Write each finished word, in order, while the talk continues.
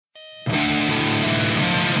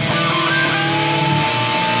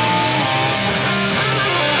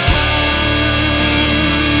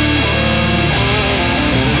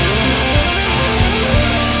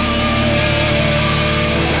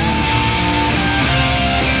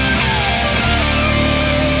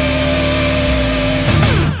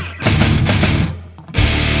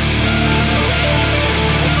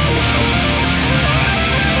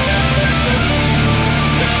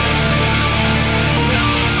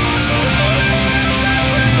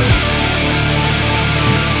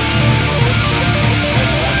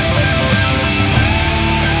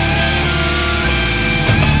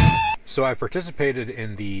So I participated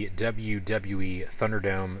in the WWE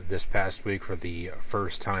ThunderDome this past week for the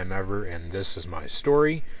first time ever, and this is my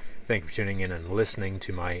story. Thank you for tuning in and listening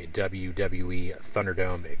to my WWE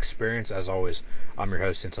ThunderDome experience. As always, I'm your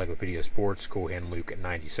host, Encyclopedia Sports, Cool Hand Luke at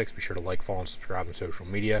 96. Be sure to like, follow, and subscribe on social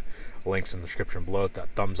media. Links in the description below. Hit that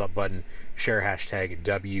thumbs up button. Share hashtag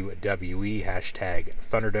WWE, hashtag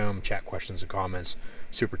ThunderDome. Chat questions and comments.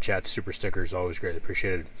 Super chats, super stickers, always greatly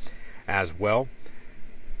appreciated as well.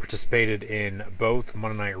 Participated in both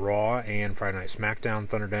Monday Night Raw and Friday Night SmackDown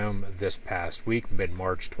ThunderDome this past week,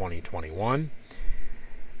 mid-March 2021.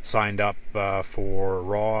 Signed up for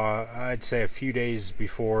Raw, I'd say a few days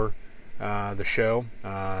before the show.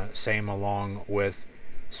 Same along with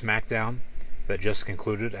SmackDown that just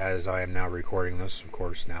concluded, as I am now recording this, of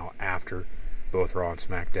course, now after both Raw and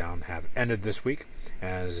SmackDown have ended this week,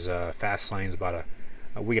 as Fastlane's about a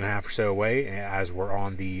week and a half or so away, as we're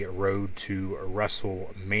on the road to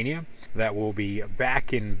WrestleMania. That will be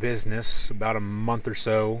back in business about a month or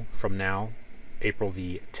so from now, April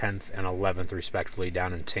the 10th and 11th respectively,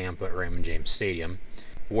 down in Tampa at Raymond James Stadium.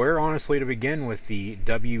 Where, honestly, to begin with the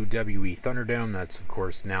WWE ThunderDome, that's of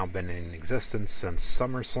course now been in existence since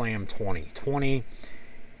SummerSlam 2020.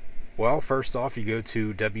 Well, first off, you go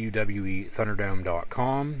to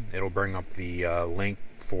WWEThunderdome.com. It'll bring up the link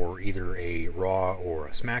for either a Raw or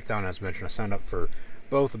a SmackDown. As mentioned, I signed up for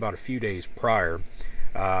both about a few days prior.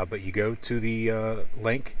 But you go to the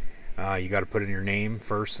link. You got to put in your name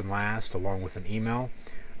first and last, along with an email.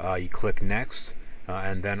 You click next,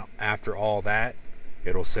 and then after all that,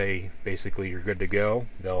 it'll say basically you're good to go.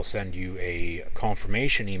 They'll send you a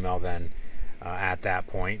confirmation email then at that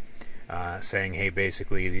point, saying, hey,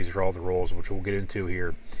 basically these are all the roles, which we'll get into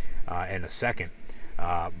here in a second.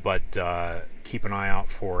 But keep an eye out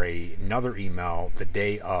for another email the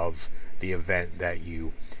day of the event that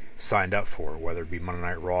you signed up for, whether it be Monday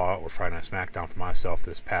Night Raw or Friday Night SmackDown for myself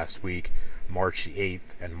this past week, March the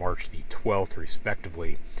 8th and March the 12th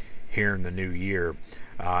respectively, here in the new year.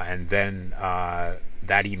 And then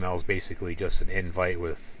that email is basically just an invite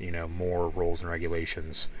with, more rules and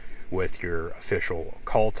regulations with your official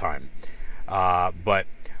call time. But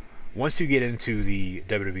once you get into the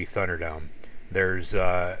WWE ThunderDome, there's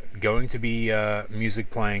going to be music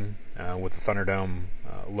playing with the ThunderDome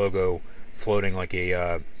logo floating like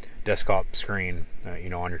a desktop screen,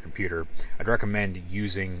 on your computer. I'd recommend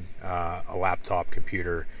using a laptop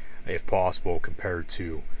computer if possible compared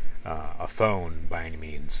to a phone by any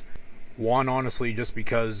means. One, honestly, just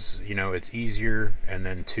because, it's easier, and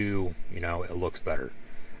then two, it looks better.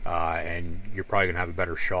 And you're probably going to have a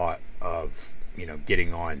better shot of,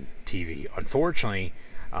 getting on TV. Unfortunately,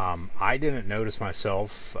 I didn't notice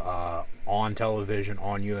myself on television,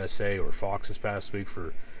 on USA or Fox this past week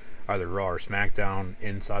for either Raw or SmackDown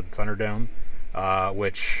inside the ThunderDome,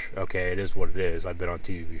 which, okay, it is what it is. I've been on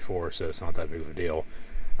TV before, so it's not that big of a deal.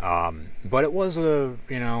 But it was a,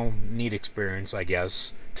 neat experience, I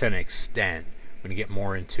guess, to an extent. I'm going to get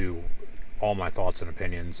more into all my thoughts and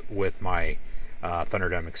opinions with my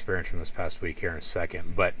ThunderDome experience from this past week here in a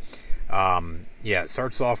second. But, it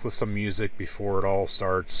starts off with some music before it all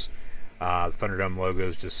starts. The ThunderDome logo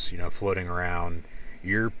is just, floating around.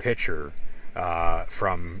 Your picture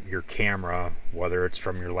from your camera, whether it's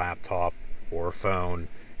from your laptop or phone,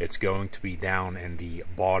 it's going to be down in the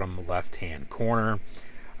bottom left-hand corner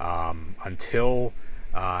until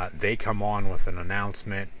they come on with an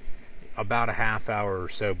announcement about a half hour or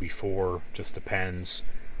so before. Just depends.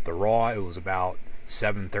 The Raw, it was about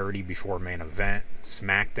 7:30 before main event.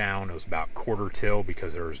 SmackDown, it was about quarter till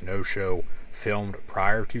because there was no show filmed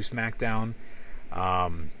prior to SmackDown.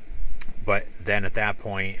 But then at that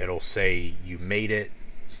point, it'll say you made it,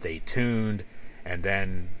 stay tuned, and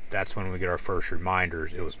then that's when we get our first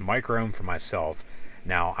reminders. It was micro for myself.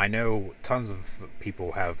 Now, I know tons of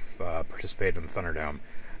people have participated in the ThunderDome.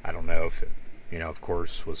 I don't know if it, of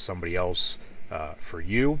course, was somebody else for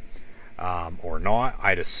you or not.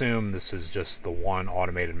 I'd assume this is just the one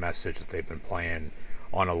automated message that they've been playing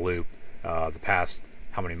on a loop the past,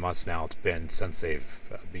 how many months now it's been since they've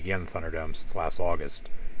begun the ThunderDome, since last August,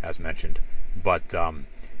 as mentioned. But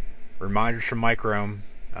reminders from Microme,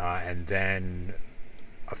 and then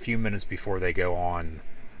a few minutes before they go on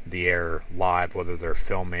the air live, whether they're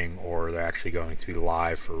filming or they're actually going to be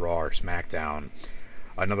live for Raw or SmackDown,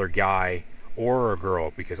 another guy or a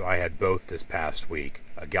girl, because I had both this past week,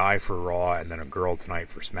 a guy for Raw and then a girl tonight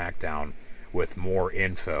for SmackDown with more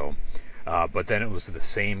info. But then it was the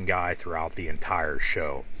same guy throughout the entire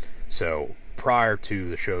show. So prior to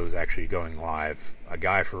the shows actually going live, a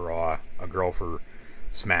guy for Raw, a girl for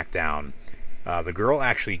SmackDown. The girl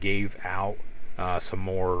actually gave out some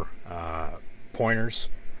more pointers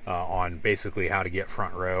on basically how to get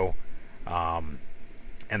front row.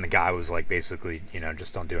 And the guy was like, basically,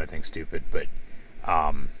 just don't do anything stupid. But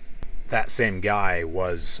that same guy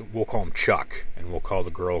was, we'll call him Chuck, and we'll call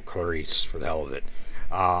the girl Clarice for the hell of it.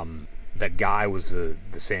 That guy was the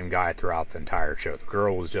same guy throughout the entire show. The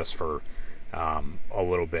girl was just for a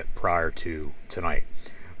little bit prior to tonight.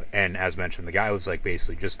 And as mentioned, the guy was like,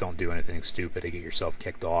 basically, just don't do anything stupid to get yourself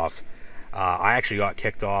kicked off. I actually got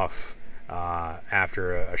kicked off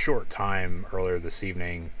after a short time earlier this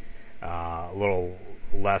evening, a little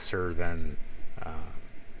lesser than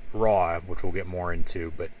Raw, which we'll get more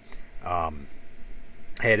into, but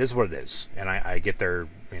hey, it is what it is, and I get there,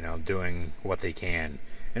 doing what they can,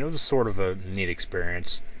 and it was sort of a neat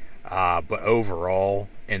experience, but overall,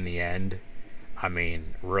 in the end, I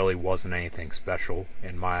mean, really wasn't anything special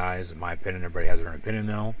in my eyes, in my opinion. Everybody has their own opinion,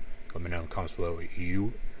 though. Let me know in the comments below what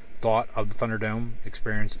you thought of the ThunderDome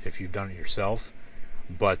experience, if you've done it yourself.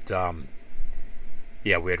 But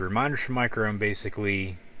yeah, we had reminders from Micro,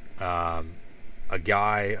 basically, a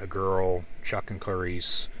guy, a girl, Chuck and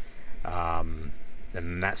Clarice, and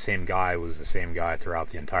that same guy was the same guy throughout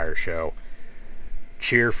the entire show.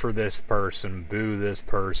 Cheer for this person, boo this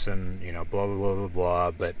person, blah, blah, blah, blah, blah,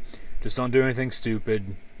 but just don't do anything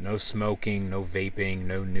stupid. No smoking, no vaping,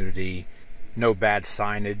 no nudity, no bad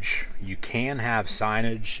signage. You can have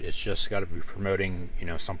signage, it's just got to be promoting,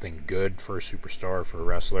 something good for a superstar, for a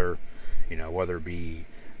wrestler, whether it be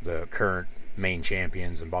the current main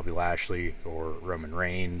champions and Bobby Lashley or Roman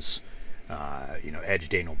Reigns, Edge,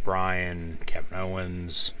 Daniel Bryan, Kevin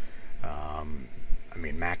Owens,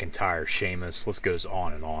 McIntyre, Sheamus, list goes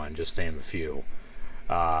on and on, just to name a few.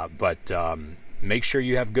 But make sure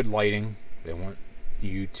you have good lighting. They want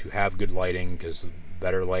you to have good lighting, because the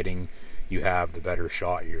better lighting you have, the better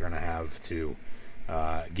shot you're going to have to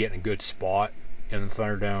get in a good spot in the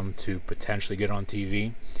ThunderDome to potentially get on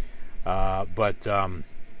TV. But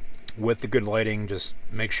with the good lighting, just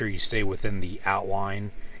make sure you stay within the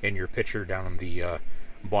outline in your picture down in the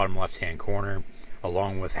bottom left-hand corner,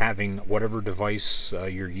 along with having whatever device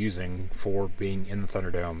you're using for being in the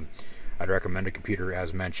ThunderDome. I'd recommend a computer,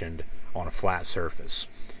 as mentioned, on a flat surface.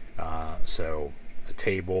 So a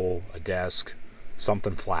table, a desk,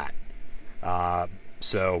 something flat.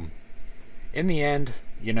 So in the end,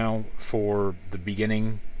 for the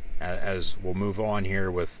beginning, as we'll move on here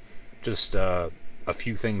with just a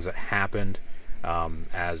few things that happened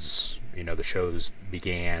as the shows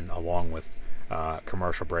began, along with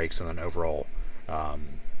commercial breaks, and then overall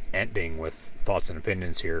ending with thoughts and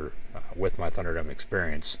opinions here with my ThunderDome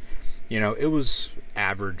experience. It was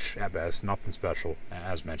average at best, nothing special,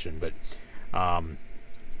 as mentioned. But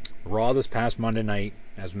Raw this past Monday night,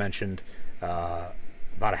 as mentioned, about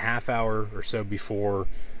a half hour or so before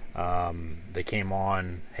they came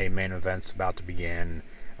on, hey, main event's about to begin.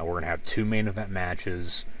 We're going to have 2 main event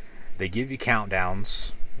matches. They give you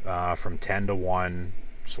countdowns from 10 to 1,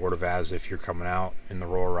 sort of as if you're coming out in the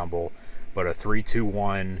Royal Rumble, but a 3, 2,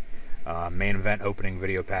 1 main event opening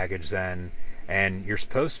video package then. And you're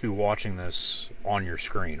supposed to be watching this on your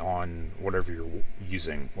screen, on whatever you're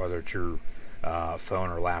using, whether it's your phone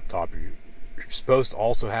or laptop. You're supposed to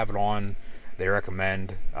also have it on. They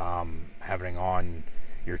recommend having it on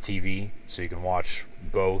your TV so you can watch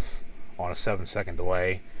both on a 7-second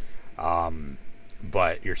delay.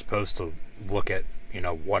 But you're supposed to look at,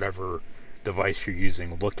 whatever device you're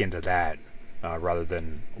using, look into that rather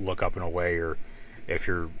than look up and away, or if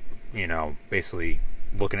you're, basically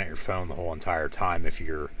looking at your phone the whole entire time. If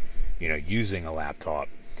you're, using a laptop,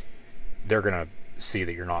 they're going to see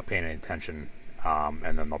that you're not paying any attention,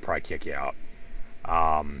 and then they'll probably kick you out.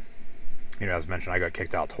 As mentioned, I got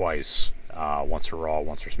kicked out twice, once for Raw,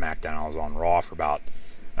 once for SmackDown. I was on Raw for about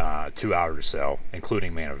 2 hours or so,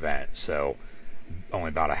 including main event, so only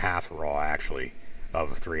about a half of Raw, actually,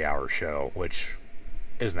 of a 3-hour show, which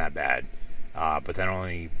isn't that bad. But then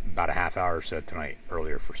only about a half hour or so tonight,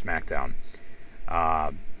 earlier for SmackDown.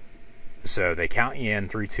 So they count you in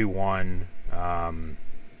 3, 2, 1,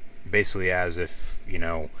 basically as if,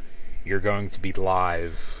 you're going to be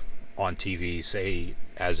live on TV, say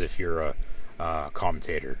as if you're a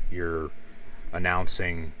commentator. You're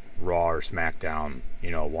announcing Raw or SmackDown,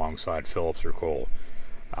 alongside Phillips or Cole.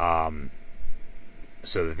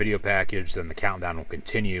 So the video package, then the countdown will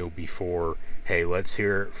continue before, hey, let's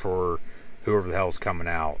hear it for whoever the hell's coming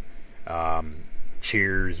out.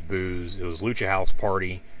 Cheers, boos. It was Lucha House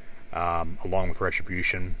Party, along with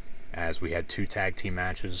Retribution, as we had 2 tag team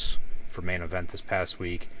matches for main event this past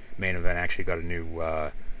week. Main event actually got a new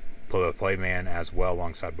play-by-play man as well,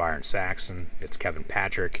 alongside Byron Saxton. It's Kevin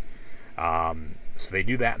Patrick. So they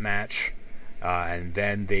do that match. and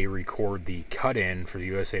then they record the cut-in for the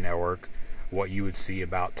USA Network, what you would see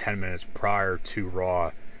about 10 minutes prior to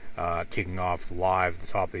Raw kicking off live at the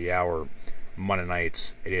top of the hour, Monday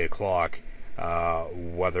nights at 8 o'clock,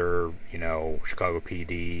 whether, Chicago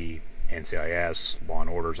PD, NCIS, Law &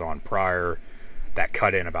 Order's on prior, that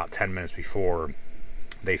cut-in about 10 minutes before.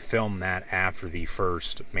 They filmed that after the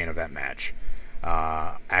first main event match.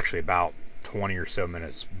 Actually, about 20 or so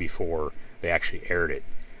minutes before they actually aired it.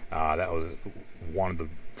 That was one of the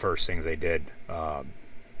first things they did,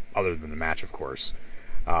 other than the match, of course.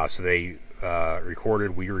 So they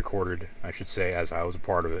we recorded, I should say, as I was a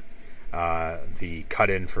part of it, the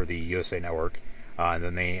cut-in for the USA Network. And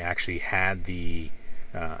then they actually had the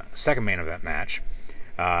second main event match.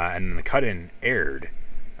 And then the cut-in aired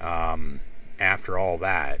after all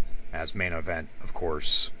that as main event, of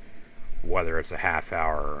course. Whether it's a half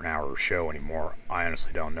hour or an hour show anymore, I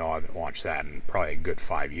honestly don't know. I haven't watched that in probably a good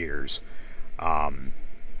 5 years.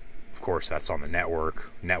 Of course, that's on the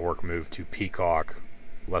network. Network moved to Peacock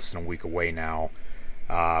less than a week away now.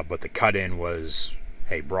 But the cut-in was,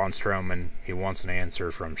 hey, Braun Strowman, he wants an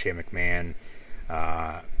answer from Shane McMahon.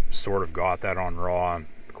 Sort of got that on Raw.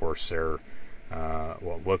 Of course, they're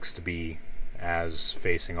what looks to be as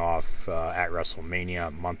facing off at WrestleMania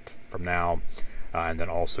a month from now. And then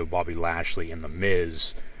also Bobby Lashley and The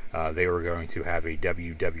Miz. They were going to have a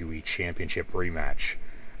WWE Championship rematch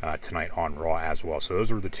tonight on Raw as well. So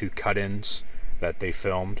those were the two cut-ins that they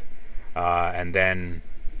filmed. And then,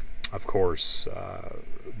 of course,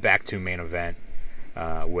 back to main event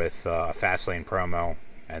with a Fastlane promo.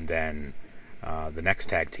 And then the next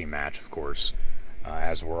tag team match, of course,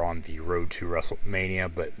 as we're on the road to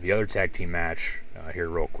WrestleMania. But the other tag team match, here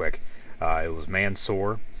real quick, it was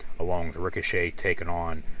Mansoor along with Ricochet taking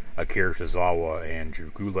on Akira Tozawa and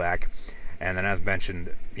Drew Gulak. And then, as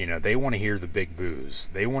mentioned, they want to hear the big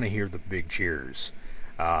boos. They want to hear the big cheers.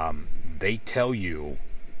 They tell you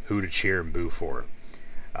who to cheer and boo for.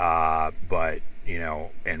 But,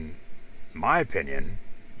 in my opinion,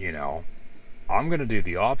 I'm going to do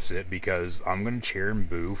the opposite, because I'm going to cheer and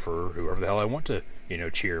boo for whoever the hell I want to,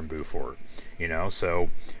 cheer and boo for. So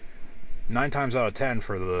 9 times out of 10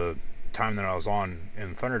 for the time that I was on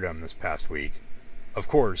in ThunderDome this past week, of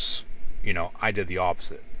course, I did the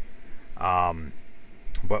opposite.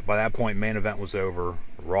 But by that point, main event was over.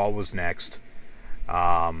 Raw was next.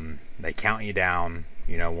 They count you down,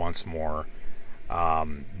 once more.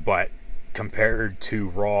 But compared to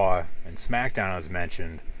Raw and SmackDown, as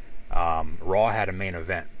mentioned, Raw had a main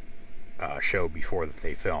event show before that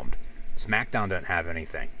they filmed. SmackDown didn't have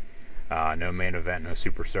anything. No main event, no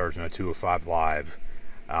superstars, no 205 Live.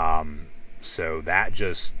 So that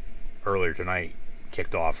just earlier tonight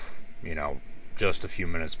kicked off, just a few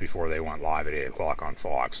minutes before they went live at 8 o'clock on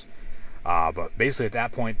Fox. But basically at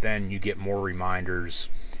that point, then you get more reminders.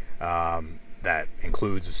 That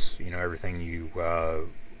includes, everything you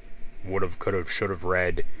would have, could have, should have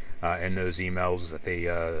read in those emails that they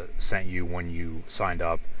sent you when you signed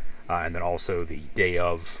up, and then also the day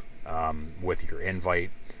of with your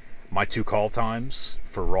invite. My 2 call times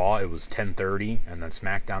for Raw, it was 10:30, and then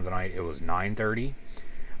SmackDown tonight, it was 9:30.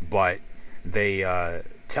 But they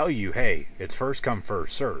tell you, hey, it's first come,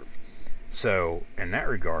 first serve. So in that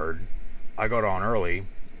regard, I got on early.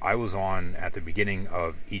 I was on at the beginning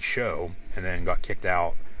of each show, and then got kicked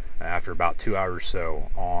out after about 2 hours or so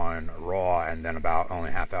on Raw, and then about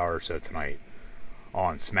only a half hour or so tonight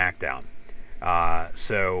on SmackDown.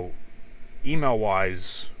 So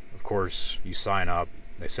email-wise, of course, you sign up.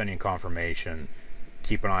 They send you confirmation.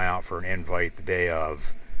 Keep an eye out for an invite the day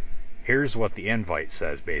of. Here's what the invite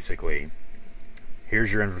says, basically.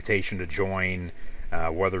 Here's your invitation to join,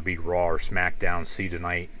 whether it be Raw or SmackDown. See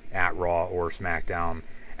tonight at Raw or SmackDown.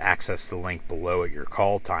 Access the link below at your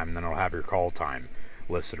call time, and then it'll have your call time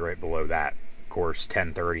listed right below that. Of course,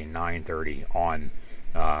 10:30 and 9:30 on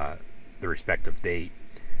the respective date.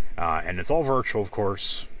 And it's all virtual, of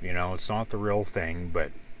course. It's not the real thing,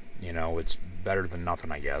 but, it's better than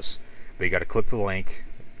nothing, I guess. But you got to click the link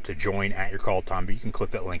to join at your call time, but you can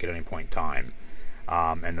click that link at any point in time.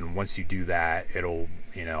 And then once you do that, it'll,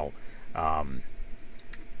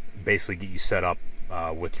 basically get you set up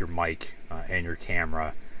with your mic and your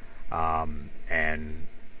camera, and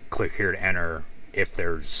click here to enter if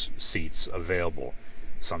there's seats available.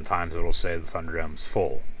 Sometimes it'll say the ThunderDome's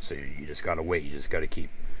full, so you just got to wait. You just got to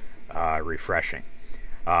keep refreshing.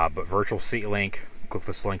 But virtual seat link, click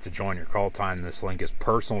this link to join your call time. This link is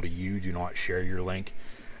personal to you. Do not share your link.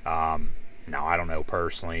 Now, I don't know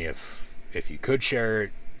personally if you could share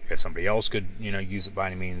it, if somebody else could, use it by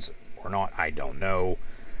any means or not. I don't know.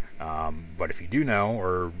 But if you do know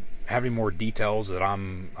or have any more details that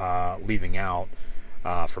I'm leaving out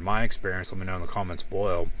from my experience, let me know in the comments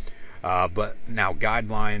below. But now,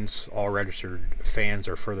 guidelines: all registered fans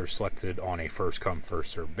are further selected on a first-come,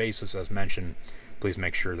 first-served basis. As mentioned, please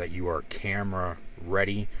make sure that you are camera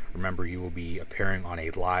ready. Remember, you will be appearing on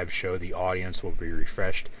a live show. The audience will be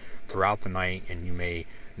refreshed throughout the night, and you may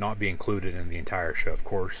not be included in the entire show. Of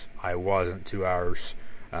course, I wasn't. 2 hours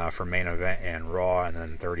for main event and Raw, and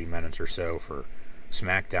then 30 minutes or so for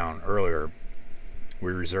SmackDown earlier.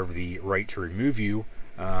 We reserve the right to remove you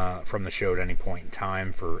from the show at any point in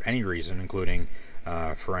time for any reason, including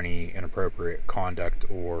for any inappropriate conduct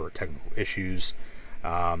or technical issues.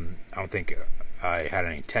 I don't think I had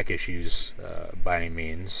any tech issues by any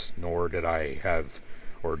means, nor did I have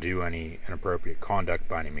or do any inappropriate conduct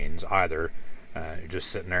by any means either. Just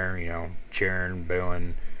sitting there, cheering,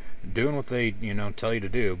 booing, doing what they, tell you to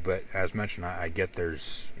do. But as mentioned, I get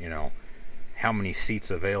there's, how many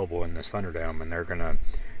seats available in this Thunderdome, and they're going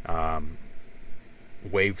to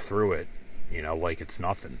wave through it, like it's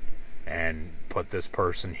nothing, and put this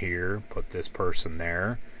person here, put this person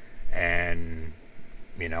there, and,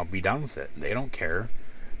 be done with it. They don't care.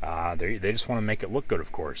 They just want to make it look good,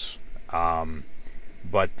 of course.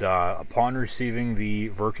 But upon receiving the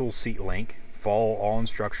virtual seat link, follow all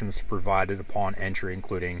instructions provided upon entry,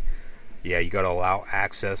 including, you got to allow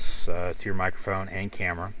access to your microphone and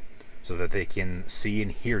camera so that they can see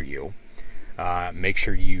and hear you. Make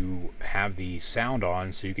sure you have the sound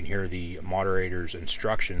on so you can hear the moderator's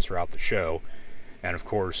instructions throughout the show. And of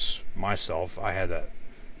course, myself, I had that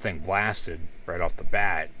thing blasted right off the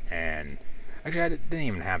bat, and actually I didn't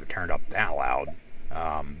even have it turned up that loud.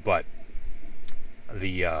 But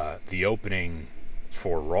the opening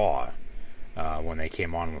for Raw, when they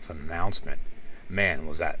came on with an announcement, man,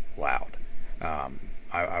 was that loud.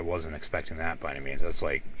 I wasn't expecting that by any means. That's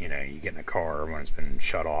like, you get in a car when it's been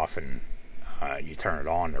shut off and you turn it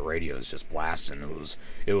on, the radio is just blasting.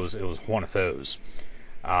 It was one of those.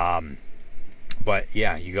 But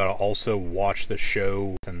yeah, you got to also watch the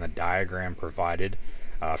show and the diagram provided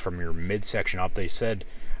from your midsection up. They said,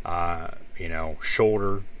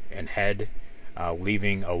 shoulder and head,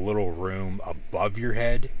 leaving a little room above your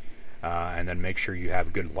head. And then make sure you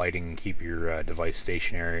have good lighting and keep your device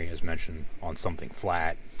stationary, as mentioned, on something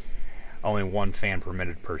flat. Only one fan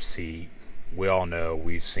permitted per seat. We all know,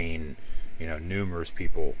 we've seen, numerous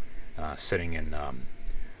people sitting in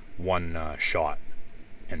one shot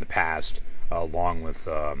in the past, along with,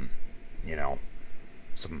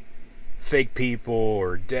 some fake people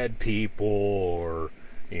or dead people or,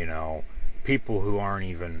 people who aren't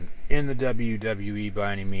even in the WWE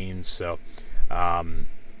by any means. So,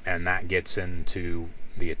 and that gets into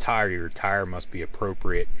the attire. Your attire must be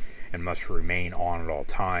appropriate and must remain on at all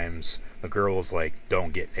times. The girl was like,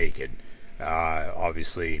 don't get naked.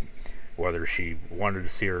 Obviously, whether she wanted to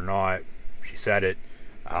see it or not, she said it.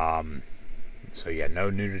 So yeah, no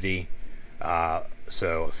nudity.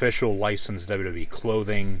 So official licensed WWE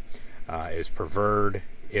clothing is preferred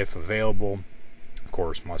if available. Of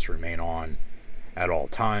course, must remain on at all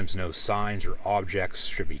times. No signs or objects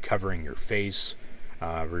should be covering your face.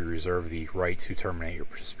 We reserve the right to terminate your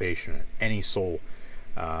participation at any sole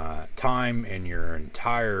time in your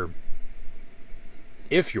attire,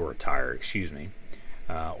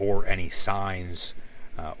 or any signs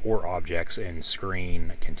or objects in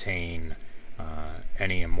screen contain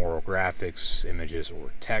any immoral graphics, images,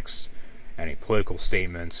 or text, any political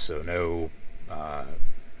statements. So no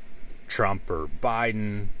Trump or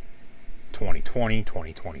Biden 2020,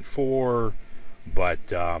 2024, but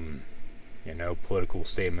political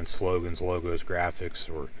statements, slogans, logos, graphics,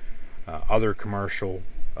 or other commercial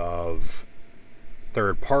of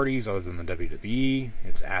third parties other than the WWE,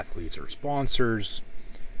 its athletes, or sponsors.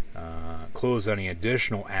 Close any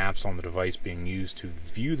additional apps on the device being used to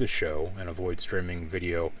view the show, and avoid streaming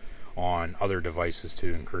video on other devices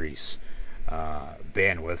to increase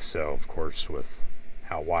bandwidth. So, of course, with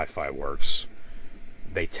how Wi-Fi works,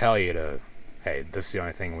 they tell you to, hey, this is the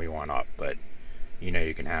only thing we want up, but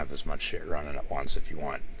you can have as much shit running at once if you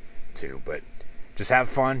want to. But just have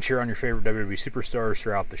fun, cheer on your favorite WWE superstars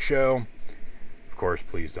throughout the show. Of course,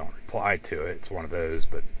 please don't reply to it. It's one of those.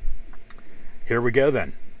 But here we go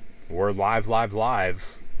then. We're live.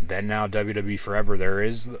 Then now WWE Forever. There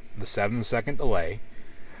is the 7-second delay.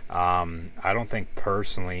 I don't think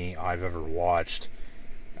personally I've ever watched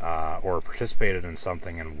or participated in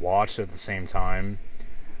something and watched at the same time,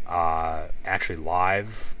 actually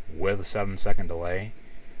live with a 7-second delay,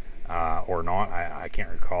 or not. I can't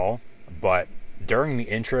recall. But during the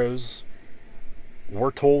intros,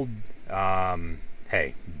 we're told,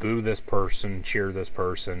 hey, boo this person, cheer this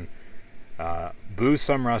person, boo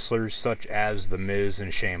some wrestlers such as The Miz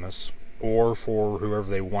and Sheamus, or for whoever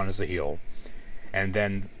they want as a heel, and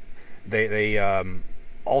then they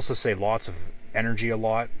also say lots of energy a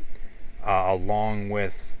lot, along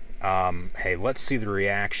with hey, let's see the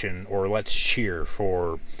reaction, or let's cheer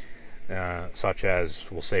for such as,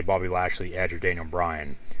 we'll say, Bobby Lashley, Edge, or Daniel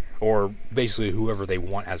Bryan, or basically whoever they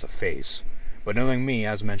want as a face. But knowing me,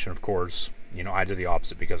 as mentioned, of course, I do the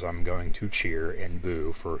opposite, because I'm going to cheer and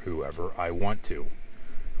boo for whoever I want to.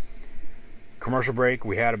 Commercial break,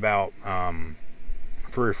 we had about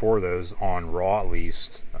 3 or 4 of those on Raw, at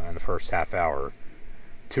least, in the first half hour.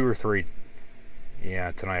 2 or 3,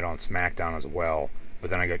 tonight on SmackDown as well. But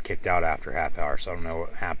then I got kicked out after half hour, so I don't know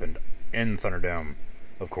what happened in Thunderdome,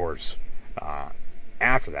 of course,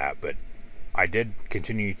 after that. But I did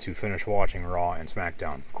continue to finish watching Raw and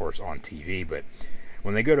SmackDown, of course, on TV. But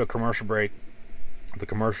when they go to a commercial break, the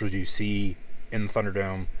commercials you see in the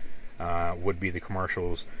Thunderdome would be the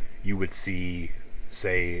commercials you would see,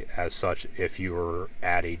 say, as such, if you were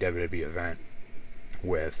at a WWE event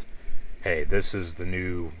with, hey, this is the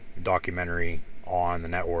new documentary on the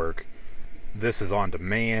network, this is on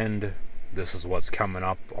demand, this is what's coming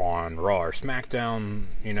up on Raw or SmackDown,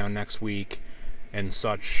 next week, and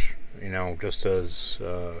such, just as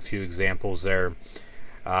a few examples there.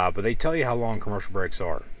 But they tell you how long commercial breaks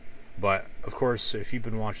are. But, of course, if you've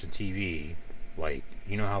been watching TV,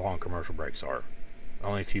 you know how long commercial breaks are.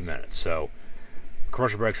 Only a few minutes. So,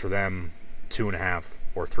 commercial breaks for them, 2.5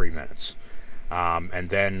 or 3 minutes. And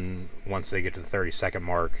then, once they get to the 30-second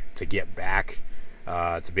mark, to get back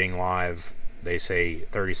to being live, they say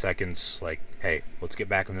 30 seconds, hey, let's get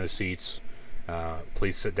back in those seats.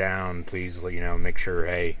 Please sit down. Please, make sure,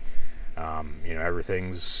 hey,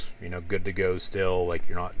 everything's, good to go still.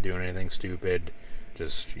 You're not doing anything stupid.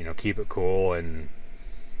 Just, keep it cool. And,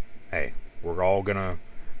 hey, we're all going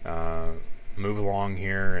to move along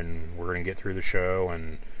here, and we're going to get through the show,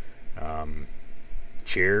 and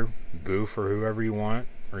cheer, boo for whoever you want,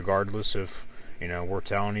 regardless if, we're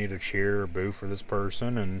telling you to cheer or boo for this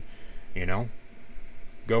person, and,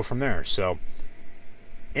 go from there. So,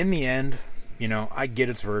 in the end, I get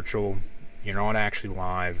it's virtual. You're not actually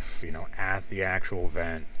live, at the actual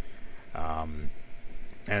event. And,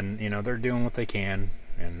 they're doing what they can,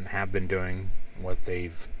 and have been doing what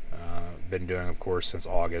they've been doing, of course, since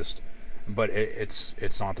August. But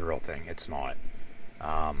it's not the real thing. It's not.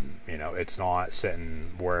 It's not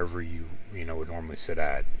sitting wherever you would normally sit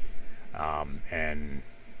at. And,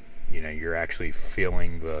 you're actually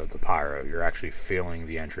feeling the pyro. You're actually feeling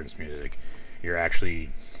the entrance music. You're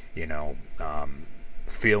actually,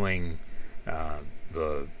 feeling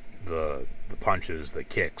the punches, the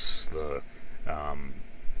kicks,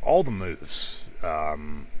 all the moves,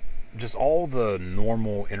 just all the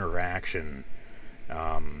normal interaction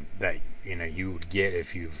that you would get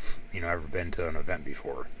if you've ever been to an event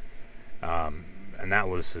before. And that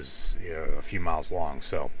list is a few miles long.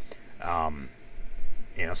 So,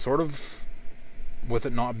 sort of with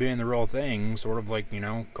it not being the real thing, sort of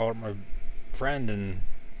called up my friend, and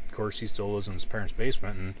of course he still lives in his parents'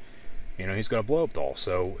 basement, and he's got a blow up doll,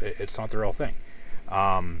 so it's not the real thing.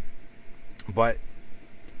 But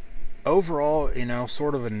overall,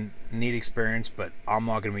 sort of a neat experience, but I'm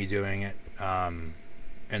not going to be doing it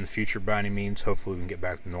in the future by any means. Hopefully we can get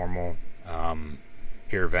back to normal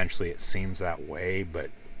here eventually. It seems that way,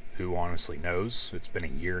 but who honestly knows? It's been a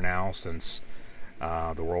year now since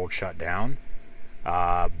the world shut down.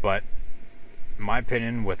 But my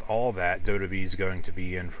opinion, with all that, WWE is going to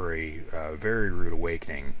be in for a very rude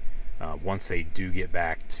awakening once they do get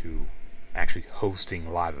back to actually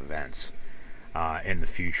hosting live events in the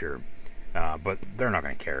future. But they're not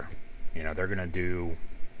going to care. They're going to do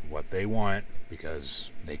what they want,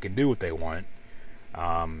 because they can do what they want,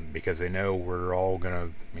 because they know we're all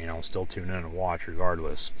going to, still tune in and watch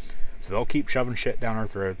regardless. So they'll keep shoving shit down our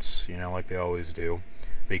throats, like they always do,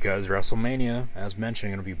 because WrestleMania, as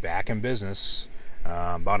mentioned, going to be back in business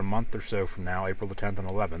about a month or so from now, April the 10th and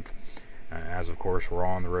 11th, as of course we're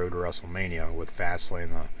on the road to WrestleMania with Fastlane,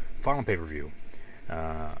 the final pay-per-view,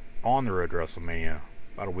 on the road to WrestleMania,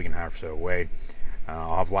 about a week and a half or so away.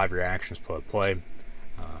 I'll have live reactions, play-by-play,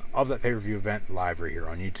 of that pay-per-view event, live right here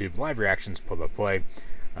on YouTube. Live reactions, play-by-play,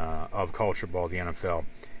 of college football, the NFL,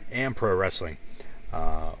 and pro wrestling,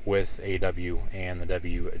 with AEW and the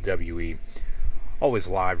WWE. Always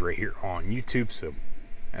live right here on YouTube. So,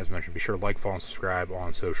 as mentioned, be sure to like, follow, and subscribe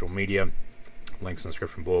on social media. Links in the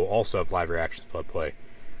description below. Also have live reactions, play-by-play,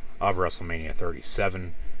 of WrestleMania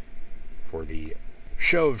 37 for the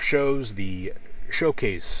show of shows, the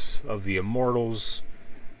showcase of the Immortals.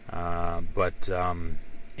 But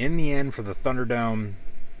in the end, for the Thunderdome,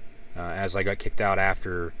 as I got kicked out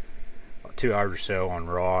after 2 hours or so on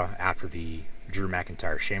Raw after the Drew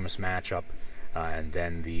McIntyre Sheamus matchup, and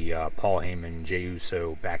then the Paul Heyman Jey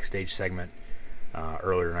Uso backstage segment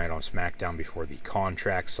earlier tonight on SmackDown before the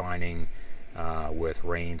contract signing with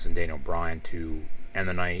Reigns and Daniel Bryan to end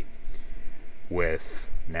the night,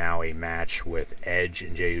 with now a match with Edge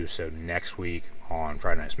and Jey Uso next week on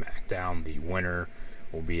Friday Night SmackDown. The winner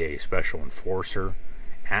will be a special enforcer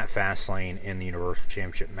at Fastlane in the Universal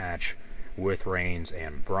Championship match with Reigns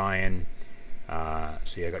and Bryan.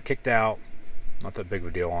 So yeah, I got kicked out. Not that big of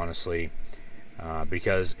a deal, honestly,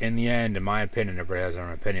 because in the end, in my opinion, everybody has their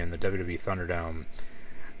own opinion, the WWE ThunderDome,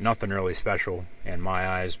 nothing really special in my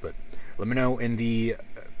eyes. But let me know in the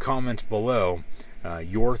comments below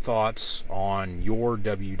your thoughts on your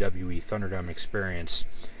WWE ThunderDome experience,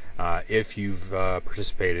 if you've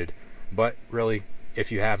participated. But really,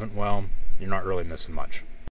 if you haven't, well, you're not really missing much.